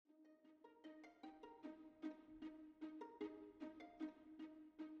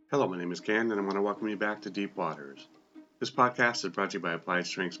Hello, my name is Ken, and I want to welcome you back to Deep Waters. This podcast is brought to you by Applied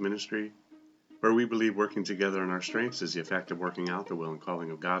Strengths Ministry, where we believe working together in our strengths is the effect of working out the will and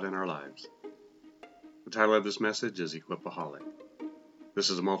calling of God in our lives. The title of this message is Equipoholic. This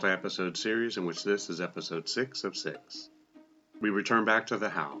is a multi-episode series in which this is episode 6 of 6. We return back to the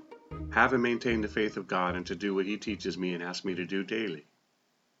how. Have and maintain the faith of God and to do what He teaches me and asks me to do daily.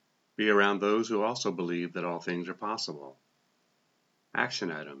 Be around those who also believe that all things are possible.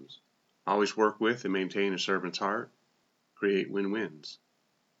 Action items. Always work with and maintain a servant's heart. Create win-wins.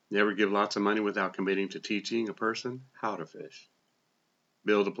 Never give lots of money without committing to teaching a person how to fish.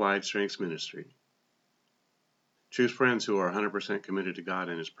 Build Applied Strengths Ministry. Choose friends who are 100% committed to God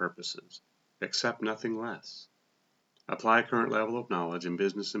and His purposes. Accept nothing less. Apply current level of knowledge in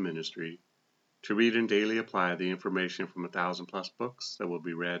business and ministry to read and daily apply the information from 1,000+ books that will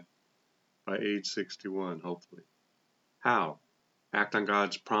be read by age 61, hopefully. How? Act on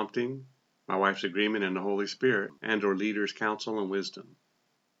God's prompting, my wife's agreement, and the Holy Spirit, and or leaders' counsel and wisdom.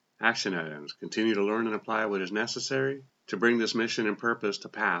 Action items. Continue to learn and apply what is necessary to bring this mission and purpose to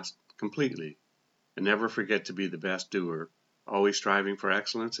pass completely, and never forget to be the best doer, always striving for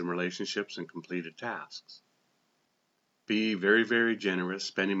excellence in relationships and completed tasks. Be very, very generous,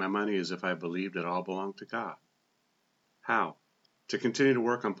 spending my money as if I believed it all belonged to God. How? To continue to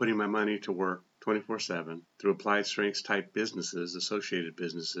work on putting my money to work 24/7 through applied strengths type businesses, associated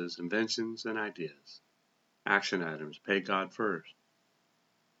businesses, inventions, and ideas. Action items. Pay God first.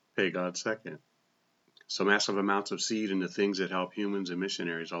 Pay God second. So massive amounts of seed into things that help humans and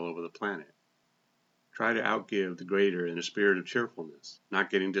missionaries all over the planet. Try to outgive the greater in a spirit of cheerfulness, not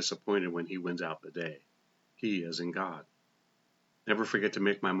getting disappointed when He wins out the day. He as in God. Never forget to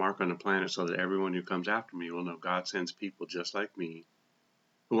make my mark on the planet so that everyone who comes after me will know God sends people just like me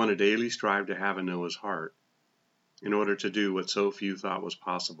who want to daily strive to have a Noah's heart in order to do what so few thought was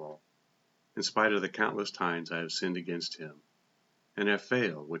possible, in spite of the countless times I have sinned against Him, and have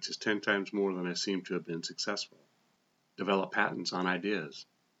failed, which is 10 times more than I seem to have been successful. Develop patents on ideas.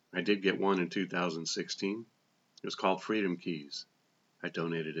 I did get one in 2016. It was called Freedom Keys. I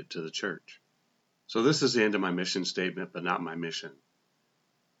donated it to the church. So this is the end of my mission statement, but not my mission.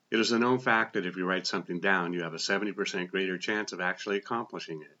 It is a known fact that if you write something down, you have a 70% greater chance of actually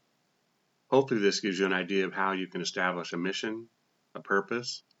accomplishing it. Hopefully this gives you an idea of how you can establish a mission, a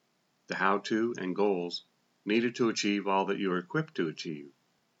purpose, the how-to, and goals needed to achieve all that you are equipped to achieve.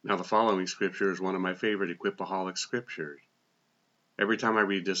 Now the following scripture is one of my favorite Equipoholic scriptures. Every time I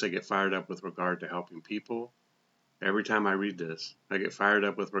read this, I get fired up with regard to helping people. Every time I read this, I get fired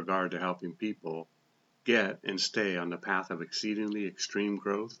up with regard to helping people get and stay on the path of exceedingly extreme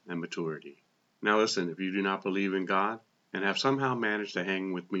growth and maturity. Now listen, if you do not believe in God and have somehow managed to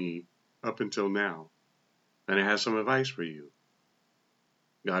hang with me up until now, then I have some advice for you.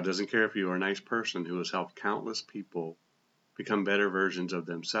 God doesn't care if you are a nice person who has helped countless people become better versions of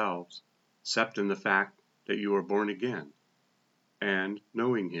themselves, except in the fact that you are born again, and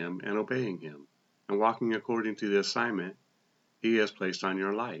knowing Him and obeying Him, and walking according to the assignment He has placed on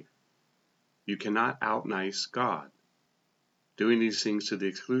your life. You cannot out-nice God. Doing these things to the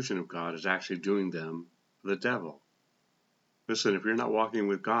exclusion of God is actually doing them for the devil. Listen, if you're not walking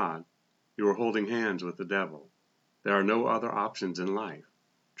with God, you are holding hands with the devil. There are no other options in life.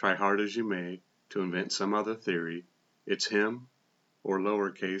 Try hard as you may to invent some other theory, it's Him or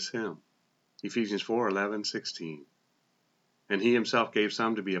lowercase him. Ephesians 4:11-16. And He Himself gave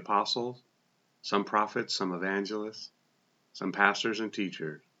some to be apostles, some prophets, some evangelists, some pastors and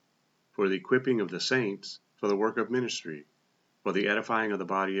teachers, for the equipping of the saints, for the work of ministry, for the edifying of the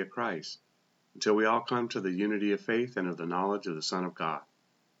body of Christ, until we all come to the unity of faith and of the knowledge of the Son of God,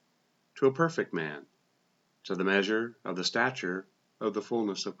 to a perfect man, to the measure of the stature of the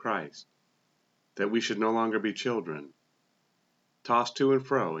fullness of Christ, that we should no longer be children, tossed to and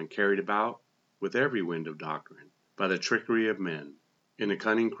fro and carried about with every wind of doctrine, by the trickery of men, in the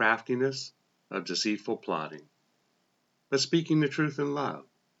cunning craftiness of deceitful plotting, but speaking the truth in love,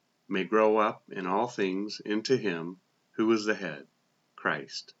 may grow up in all things into Him who is the head,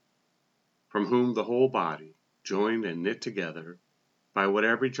 Christ, from whom the whole body, joined and knit together by what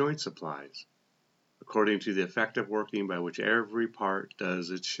every joint supplies, according to the effective working by which every part does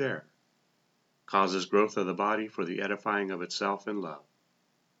its share, causes growth of the body for the edifying of itself in love.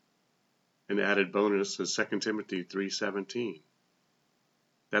 An added bonus is 2 Timothy 3:17,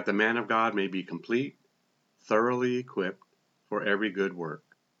 that the man of God may be complete, thoroughly equipped for every good work.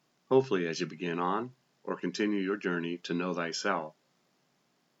 Hopefully, as you begin on or continue your journey to know thyself,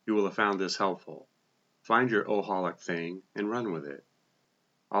 you will have found this helpful. Find your oholic thing and run with it.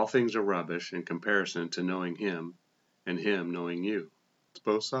 All things are rubbish in comparison to knowing Him and Him knowing you.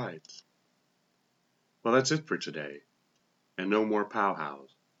 both sides. Well, that's it for today. And no more pow-hows.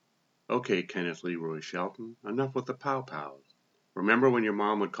 Okay, Kenneth Leroy Shelton, enough with the pow-pows. Remember when your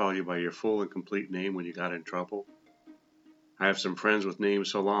mom would call you by your full and complete name when you got in trouble? I have some friends with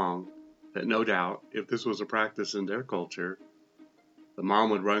names so long that no doubt, if this was a practice in their culture, the mom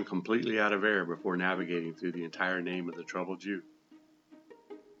would run completely out of air before navigating through the entire name of the troubled youth.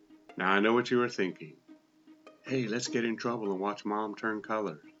 Now I know what you are thinking. Hey, let's get in trouble and watch mom turn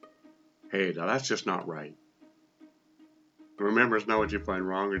colors. Hey, now that's just not right. Remember, it's not what you find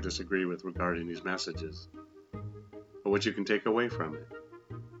wrong or disagree with regarding these messages, but what you can take away from it.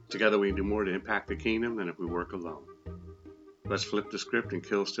 Together we can do more to impact the kingdom than if we work alone. Let's flip the script and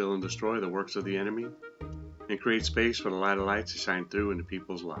kill, steal, and destroy the works of the enemy, and create space for the light of lights to shine through into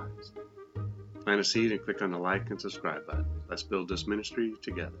people's lives. Plant a seed and click on the like and subscribe button. Let's build this ministry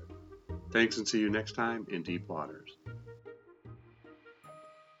together. Thanks, and see you next time in Deep Waters.